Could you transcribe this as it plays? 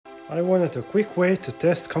I wanted a quick way to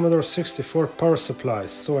test Commodore 64 power supplies,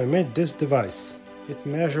 so I made this device. It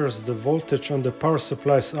measures the voltage on the power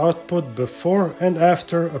supply's output before and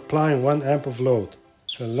after applying 1 amp of load.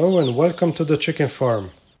 Hello and welcome to the chicken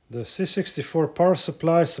farm. The C64 power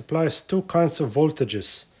supply supplies two kinds of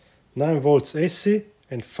voltages, 9 volts AC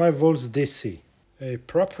and 5 volts DC. A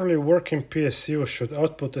properly working PSU should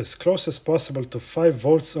output as close as possible to 5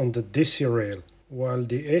 volts on the DC rail, while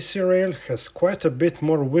the AC rail has quite a bit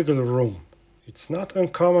more wiggle room. It's not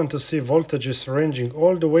uncommon to see voltages ranging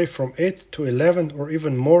all the way from 8 to 11 or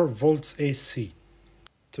even more volts AC.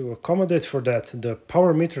 To accommodate for that, the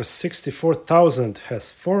Power Meter 64000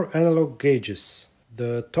 has 4 analog gauges.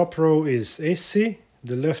 The top row is AC,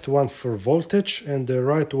 the left one for voltage and the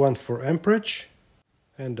right one for amperage,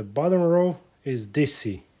 and the bottom row is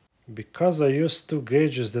DC. Because I used 2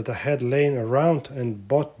 gauges that I had laying around and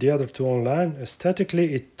bought the other 2 online,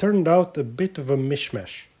 aesthetically it turned out a bit of a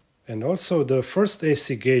mishmash. And also the first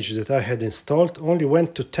AC gauge that I had installed only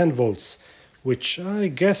went to 10 volts, which I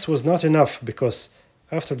guess was not enough because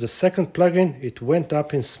after the second plug-in it went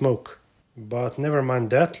up in smoke. But never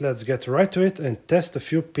mind that, let's get right to it and test a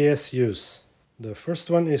few PSUs. The first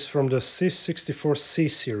one is from the C64C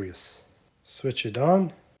series. Switch it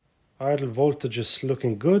on. Idle voltage is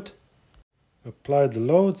looking good. Apply the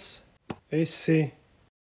loads, AC,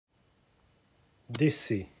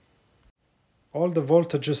 DC. All the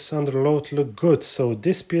voltages under load look good, so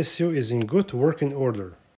this PSU is in good working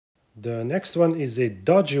order. The next one is a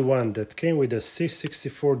dodgy one that came with a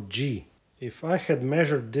C64G. If I had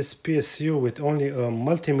measured this PSU with only a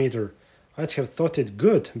multimeter, I'd have thought it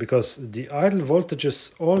good, because the idle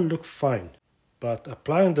voltages all look fine. But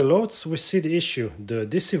applying the loads, we see the issue. The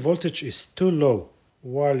DC voltage is too low.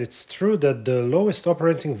 While it's true that the lowest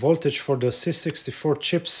operating voltage for the C64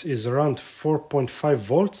 chips is around 4.5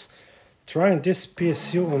 volts, trying this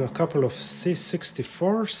PSU on a couple of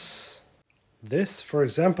C64s. This, for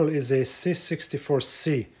example, is a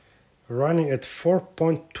C64C running at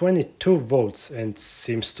 4.22 volts and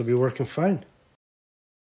seems to be working fine.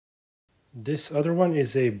 This other one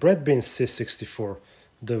is a breadbin C64.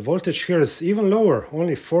 The voltage here is even lower,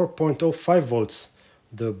 only 4.05 volts.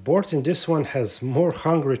 The board in this one has more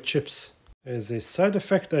hungry chips. As a side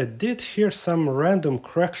effect, I did hear some random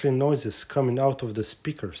crackling noises coming out of the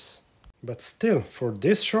speakers. But still, for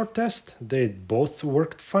this short test, they both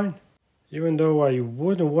worked fine. Even though I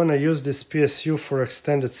wouldn't want to use this PSU for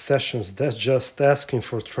extended sessions, that's just asking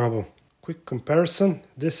for trouble. Quick comparison,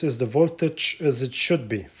 this is the voltage as it should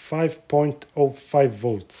be, 5.05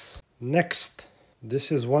 volts. Next,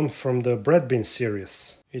 this is one from the breadbin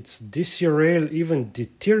series. Its DC rail even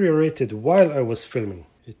deteriorated while I was filming.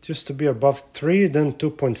 It used to be above 3, then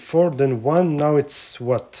 2.4, then 1, now it's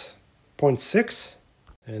what, 0.6?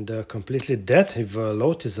 And completely dead if a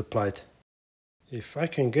load is applied. If I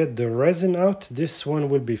can get the resin out, this one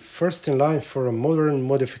will be first in line for a modern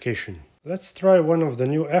modification. Let's try one of the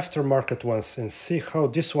new aftermarket ones and see how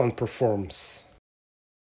this one performs.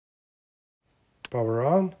 Power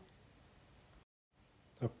on.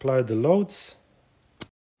 Apply the loads.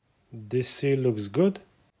 DC looks good.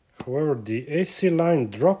 However, the AC line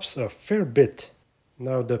drops a fair bit.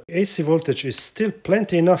 Now the AC voltage is still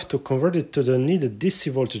plenty enough to convert it to the needed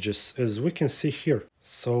DC voltages, as we can see here.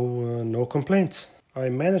 So no complaints. I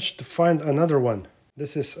managed to find another one.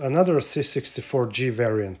 This is another C64G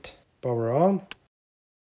variant. Power on.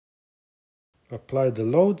 Apply the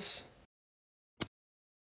loads.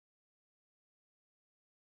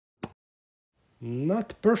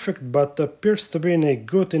 Not perfect, but appears to be in a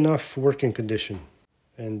good enough working condition.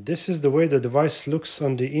 And this is the way the device looks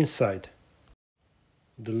on the inside.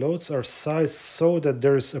 The loads are sized so that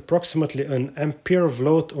there is approximately an ampere of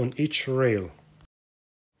load on each rail.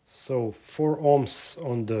 So 4 ohms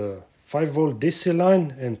on the 5 volt DC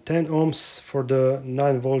line and 10 ohms for the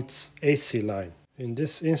 9 volts AC line. In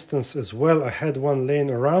this instance as well, I had one laying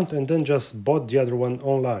around and then just bought the other one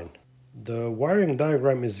online. The wiring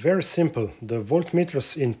diagram is very simple. The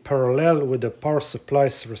voltmeters in parallel with the power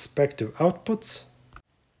supply's respective outputs.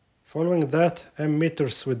 Following that,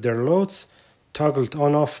 ammeters with their loads, toggled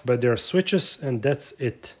on-off by their switches, and that's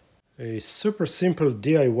it. A super simple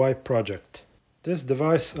DIY project. This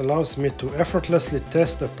device allows me to effortlessly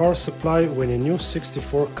test a power supply when a new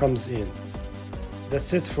 64 comes in.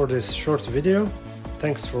 That's it for this short video.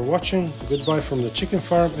 Thanks for watching, goodbye from the chicken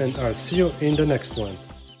farm, and I'll see you in the next one.